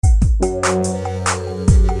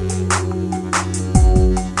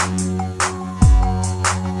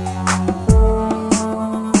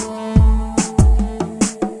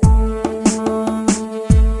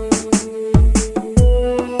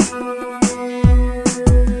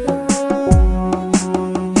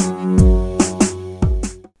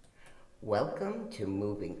to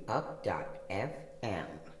MovingUp.fm.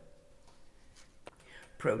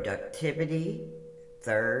 Productivity,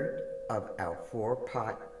 third of our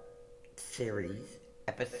four-part series,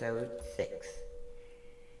 episode 6.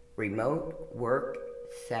 Remote work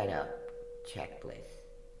setup checklist.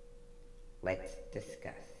 Let's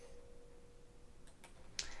discuss.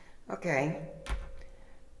 Okay,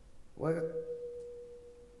 we're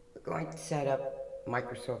going to set up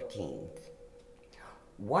Microsoft Teams.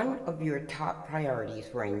 One of your top priorities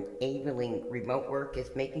for enabling remote work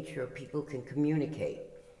is making sure people can communicate.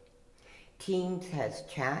 Teams has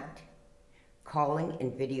chat, calling,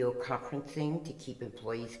 and video conferencing to keep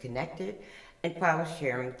employees connected, and file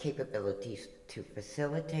sharing capabilities to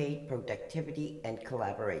facilitate productivity and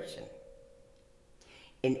collaboration.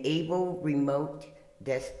 Enable remote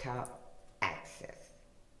desktop access.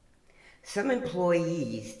 Some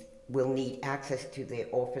employees will need access to their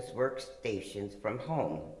office workstations from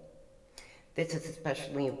home. This is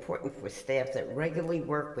especially important for staff that regularly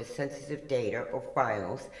work with sensitive data or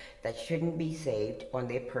files that shouldn't be saved on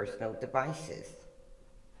their personal devices.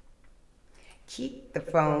 Keep the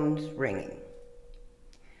phones ringing.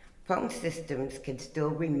 Phone systems can still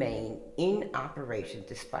remain in operation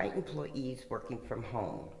despite employees working from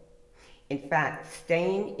home. In fact,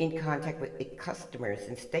 staying in contact with customers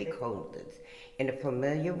and stakeholders in a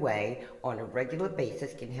familiar way on a regular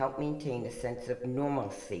basis can help maintain a sense of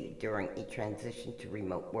normalcy during a transition to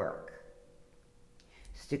remote work.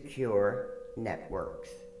 Secure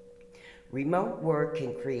networks. Remote work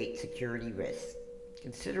can create security risks.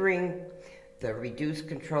 Considering the reduced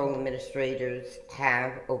control administrators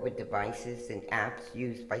have over devices and apps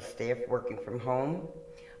used by staff working from home,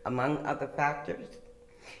 among other factors,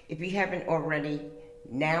 if you haven't already,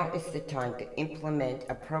 now is the time to implement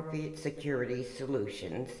appropriate security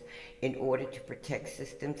solutions in order to protect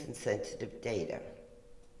systems and sensitive data.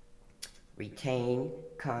 Retain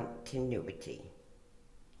continuity.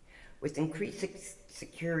 With increased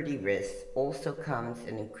security risks also comes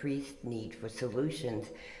an increased need for solutions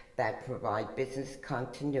that provide business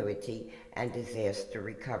continuity and disaster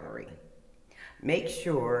recovery. Make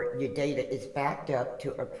sure your data is backed up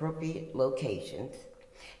to appropriate locations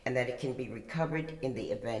and that it can be recovered in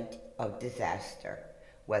the event of disaster,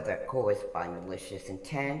 whether caused by malicious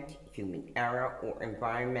intent, human error, or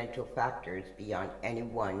environmental factors beyond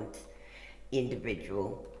anyone's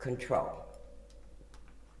individual control.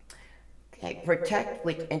 Okay, protect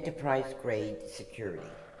with enterprise-grade security.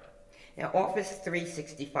 Now, Office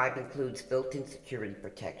 365 includes built-in security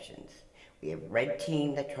protections. We have Red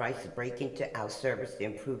Team that tries to break into our service to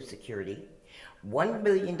improve security. $1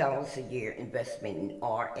 billion a year investment in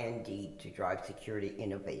R&D to drive security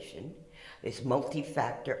innovation. There's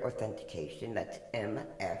multi-factor authentication, that's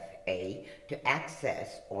MFA, to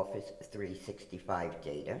access Office 365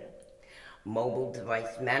 data. Mobile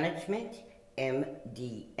device management,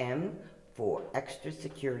 MDM, for extra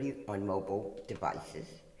security on mobile devices.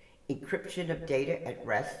 Encryption of data at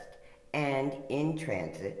rest and in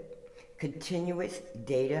transit. Continuous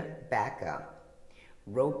data backup.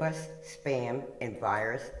 Robust spam and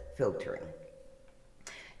virus filtering.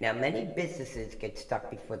 Now, many businesses get stuck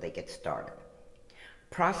before they get started.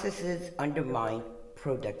 Processes undermine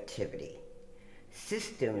productivity.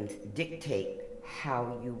 Systems dictate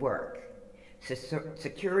how you work.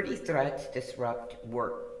 Security threats disrupt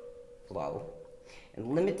workflow,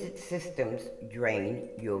 and limited systems drain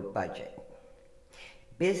your budget.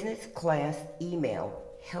 Business class email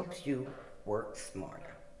helps you work smarter.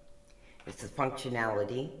 It's the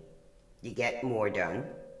functionality, you get more done.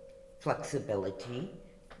 Flexibility,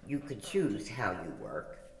 you could choose how you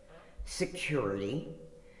work. Security,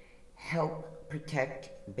 help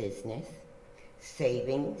protect business.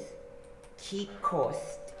 Savings, keep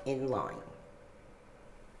costs in line.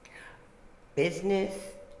 Business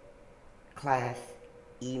class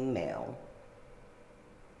email.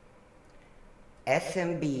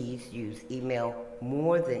 SMBs use email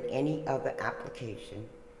more than any other application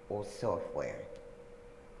or software.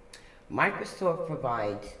 Microsoft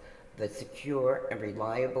provides the secure and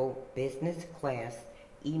reliable business class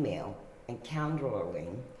email and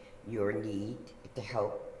countering your need to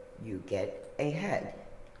help you get ahead.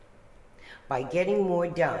 By getting more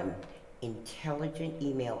done, intelligent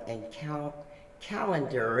email and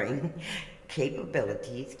calendaring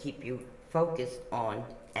capabilities keep you focused on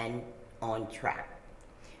and on track.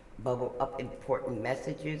 Bubble up important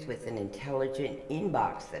messages with an intelligent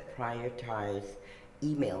inbox that prioritizes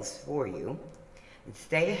emails for you. And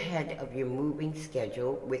stay ahead of your moving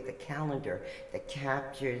schedule with a calendar that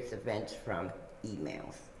captures events from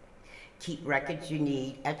emails. Keep records you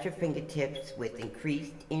need at your fingertips with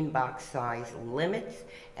increased inbox size limits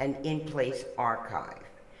and in-place archive.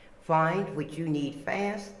 Find what you need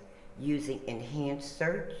fast using enhanced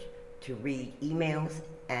search to read emails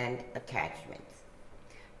and attachments.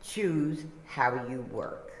 Choose how you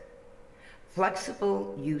work.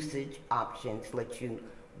 Flexible usage options let you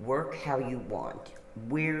work how you want,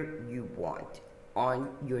 where you want,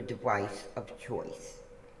 on your device of choice.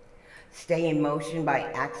 Stay in motion by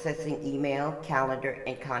accessing email, calendar,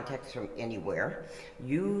 and contacts from anywhere.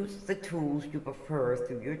 Use the tools you prefer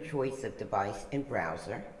through your choice of device and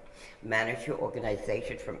browser. Manage your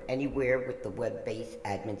organization from anywhere with the web-based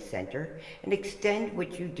admin center, and extend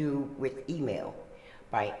what you do with email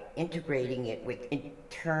by integrating it with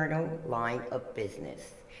internal line of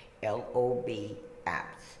business, LOB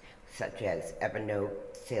apps, such as Evernote,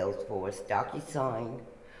 Salesforce, DocuSign,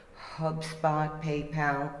 HubSpot,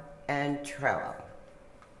 PayPal, and Trello.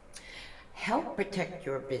 Help protect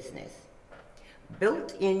your business.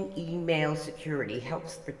 Built-in email security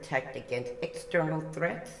helps protect against external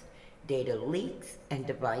threats, data leaks, and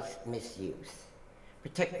device misuse.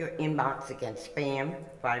 Protect your inbox against spam,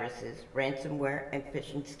 viruses, ransomware, and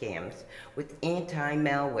phishing scams with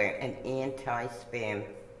anti-malware and anti-spam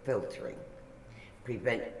filtering.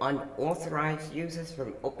 Prevent unauthorized users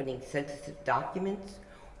from opening sensitive documents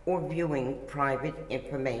or viewing private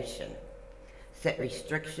information. Set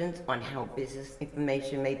restrictions on how business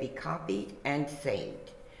information may be copied and saved.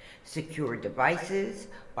 Secure devices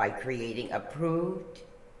by creating approved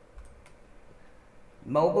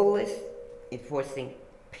mobile lists, enforcing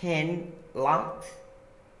PIN locks,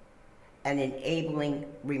 and enabling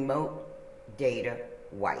remote data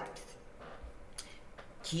wipes.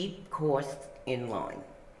 Keep costs in line.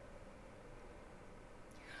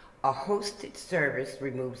 A hosted service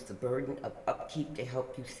removes the burden of upkeep to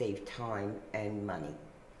help you save time and money.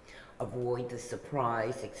 Avoid the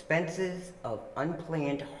surprise expenses of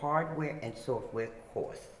unplanned hardware and software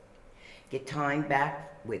costs. Get time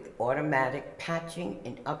back with automatic patching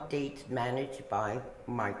and updates managed by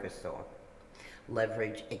Microsoft.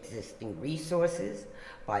 Leverage existing resources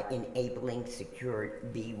by enabling secure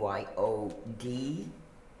BYOD,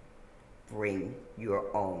 bring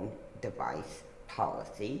your own device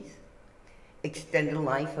policies. Extend the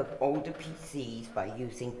life of older PCs by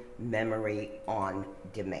using memory on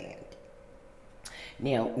demand.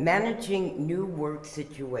 Now, managing new work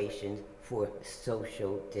situations for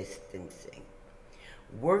social distancing.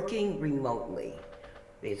 Working remotely.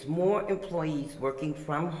 There's more employees working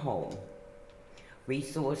from home.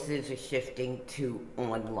 Resources are shifting to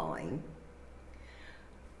online.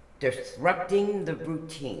 Disrupting the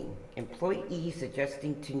routine. Employees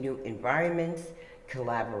adjusting to new environments,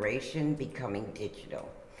 collaboration becoming digital,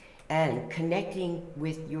 and connecting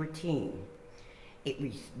with your team. It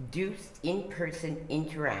reduced in-person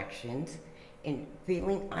interactions and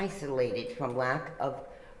feeling isolated from lack of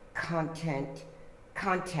contact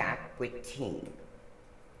with team.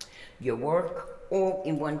 Your work all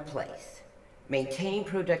in one place. Maintain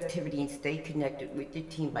productivity and stay connected with your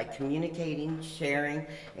team by communicating, sharing,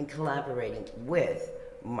 and collaborating with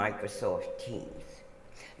Microsoft Teams.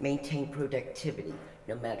 Maintain productivity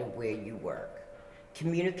no matter where you work.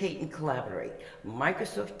 Communicate and collaborate.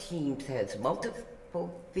 Microsoft Teams has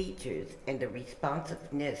multiple features and the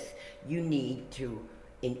responsiveness you need to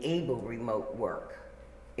enable remote work.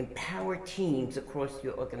 Empower teams across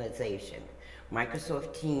your organization.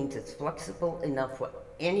 Microsoft Teams is flexible enough for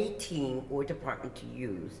any team or department to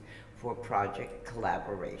use for project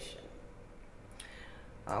collaboration.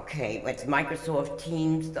 Okay, it's Microsoft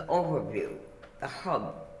Teams, the overview, the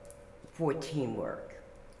hub for teamwork.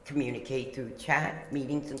 Communicate through chat,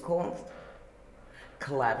 meetings, and calls.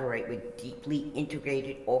 Collaborate with deeply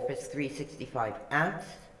integrated Office 365 apps.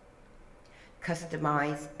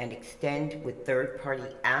 Customize and extend with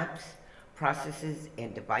third-party apps, processes,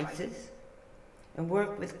 and devices. And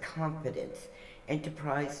work with confidence,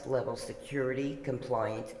 enterprise-level security,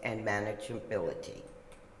 compliance, and manageability.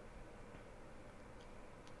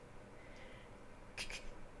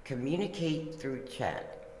 Communicate through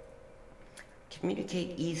chat.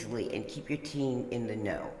 Communicate easily and keep your team in the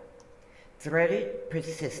know. Threaded,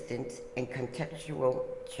 persistent, and contextual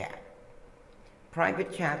chat.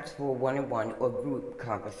 Private chats for one-on-one or group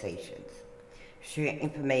conversations. Share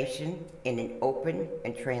information in an open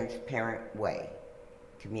and transparent way.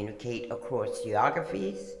 Communicate across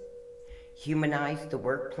geographies. Humanize the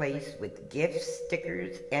workplace with GIFs,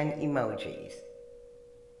 stickers, and emojis.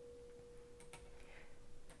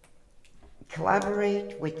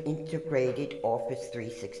 Collaborate with integrated Office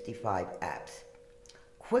 365 apps.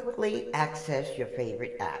 Quickly access your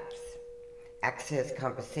favorite apps. Access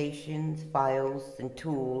conversations, files, and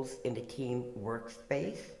tools in the team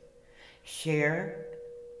workspace. Share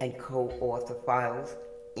and co-author files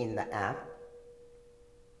in the app.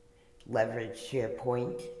 Leverage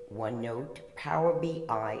SharePoint, OneNote, Power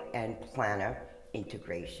BI, and Planner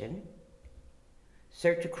integration.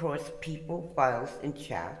 Search across people, files, and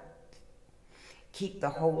chat. Keep the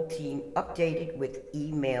whole team updated with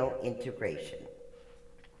email integration.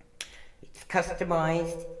 It's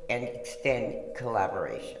customized and extend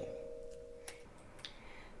collaboration.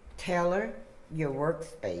 Tailor your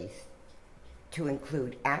workspace to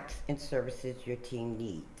include apps and services your team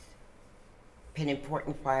needs. Pin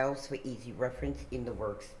important files for easy reference in the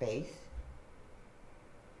workspace.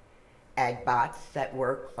 Add bots that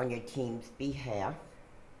work on your team's behalf.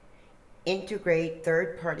 Integrate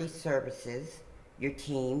third-party services your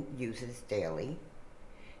team uses daily.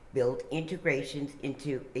 Build integrations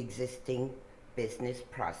into existing business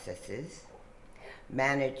processes.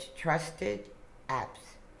 Manage trusted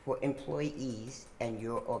apps for employees and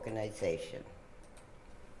your organization.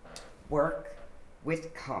 Work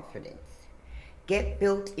with confidence. Get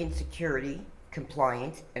built-in security,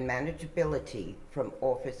 compliance, and manageability from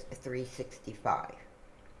Office 365.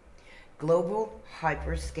 Global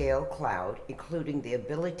hyperscale cloud, including the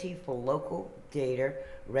ability for local data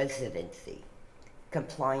residency,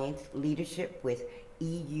 compliance leadership with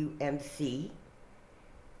EUMC,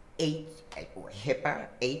 HIPAA,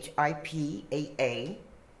 HIPAA,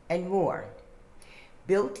 and more.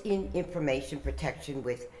 Built-in information protection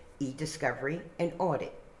with e-discovery and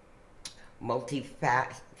audit.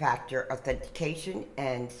 Multi-factor authentication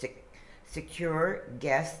and secure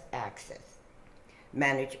guest access.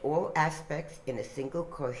 Manage all aspects in a single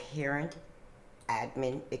coherent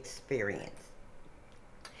admin experience.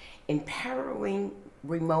 Empowering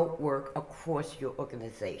remote work across your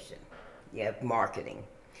organization. You have marketing.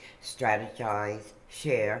 Strategize,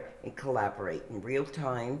 share, and collaborate in real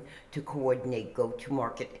time to coordinate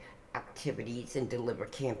go-to-market activities and deliver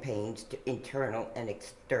campaigns to internal and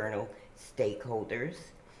external stakeholders.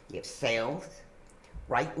 You have sales.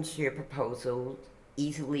 Write and share proposals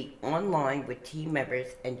easily online with team members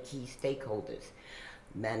and key stakeholders.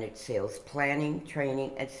 Manage sales planning,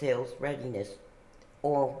 training, and sales readiness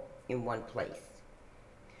all in one place.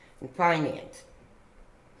 And finance.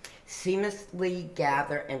 Seamlessly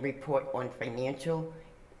gather and report on financial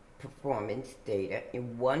performance data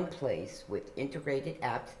in one place with integrated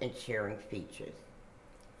apps and sharing features.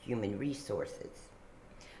 Human resources.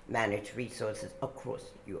 Manage resources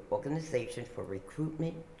across your organization for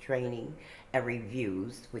recruitment, training, and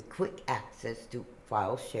reviews with quick access to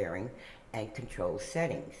file sharing and control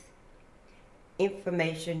settings.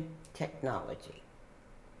 Information technology.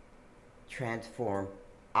 Transform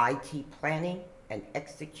IT planning and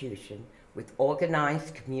execution with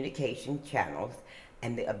organized communication channels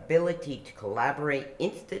and the ability to collaborate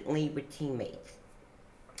instantly with teammates.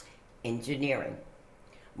 Engineering.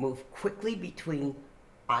 Move quickly between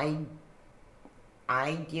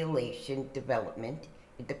ideation development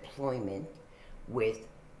and deployment with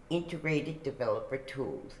integrated developer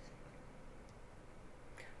tools.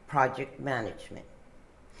 Project management.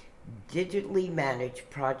 Digitally manage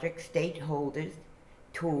project stakeholders,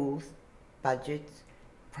 tools, budgets,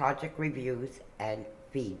 project reviews, and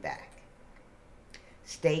feedback.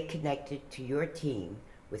 Stay connected to your team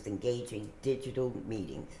with engaging digital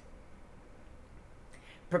meetings.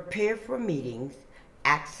 Prepare for meetings.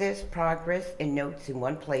 Access progress and notes in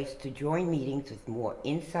one place to join meetings with more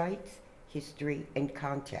insights, history, and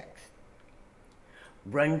context.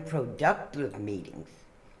 Run productive meetings.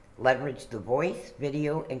 Leverage the voice,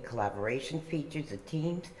 video, and collaboration features of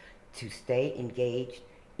Teams to stay engaged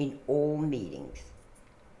in all meetings.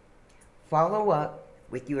 Follow up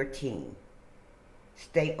with your team.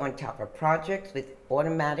 Stay on top of projects with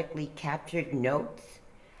automatically captured notes,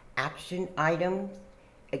 action items,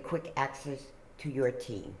 and quick access to your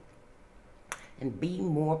team. And be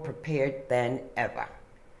more prepared than ever.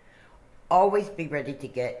 Always be ready to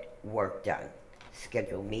get work done.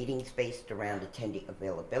 Schedule meetings based around attendee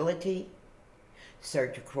availability.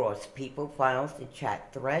 Search across people, files, and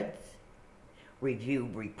chat threads. Review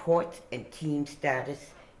reports and team status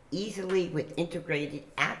easily with integrated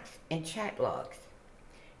apps and chat logs.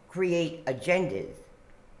 Create agendas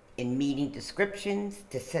in meeting descriptions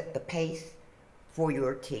to set the pace for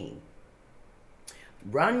your team.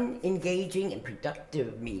 Run engaging and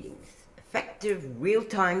productive meetings. Effective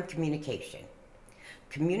real-time communication.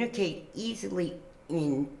 Communicate easily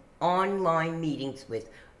in online meetings with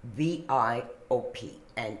VIOP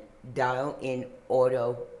and dial-in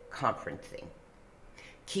auto conferencing.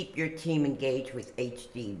 Keep your team engaged with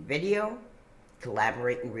HD video,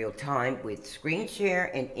 collaborate in real time with screen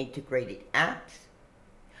share and integrated apps,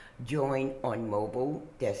 join on mobile,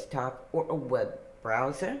 desktop, or a web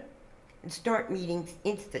browser, and start meetings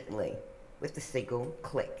instantly with a single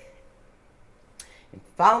click. And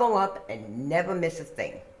follow up and never miss a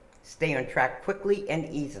thing. Stay on track quickly and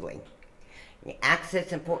easily. You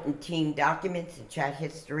access important team documents and chat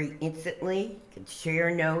history instantly. You can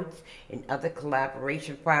share notes and other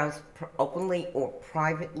collaboration files openly or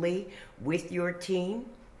privately with your team.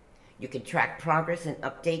 You can track progress and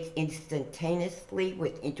updates instantaneously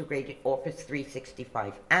with integrated Office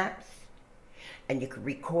 365 apps. And you can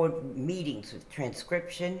record meetings with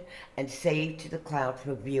transcription and save to the cloud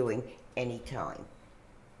for viewing anytime.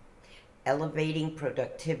 Elevating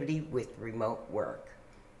productivity with remote work.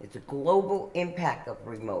 It's a global impact of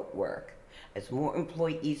remote work. As more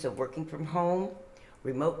employees are working from home,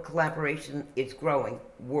 remote collaboration is growing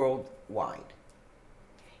worldwide.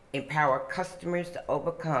 Empower customers to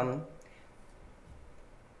overcome.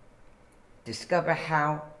 Discover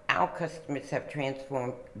how our customers have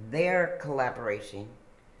transformed their collaboration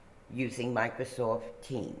using Microsoft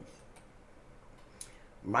Teams.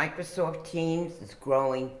 Microsoft Teams is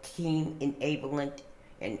growing team enablement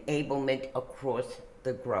across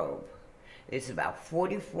the globe. There's about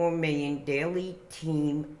 44 million daily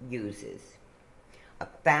team users,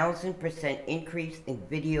 1,000% increase in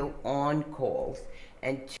video on calls,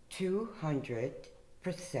 and 200%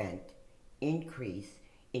 increase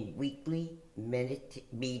in weekly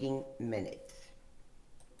meeting minutes.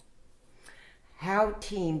 How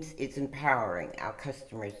Teams is empowering our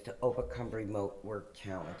customers to overcome remote work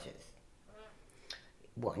challenges.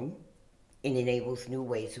 1, it enables new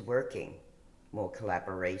ways of working, more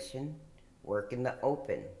collaboration, work in the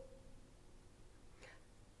open.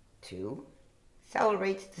 2,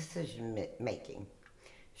 accelerates decision making.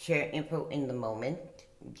 Share info in the moment,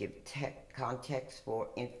 give context for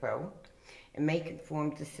info, and make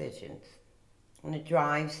informed decisions. And it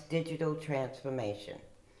drives digital transformation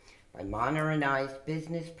by modernized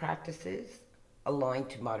business practices aligned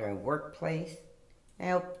to modern workplace and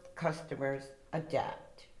help customers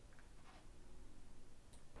adapt.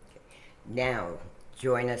 Now,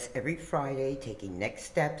 join us every Friday, taking next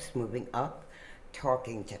steps, moving up,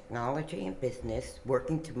 talking technology and business,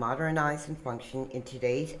 working to modernize and function in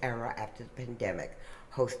today's era after the pandemic,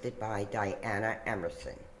 hosted by Diana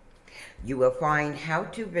Emerson. You will find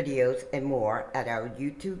how-to videos and more at our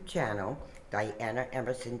YouTube channel, Diana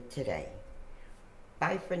Emerson Today.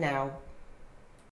 Bye for now.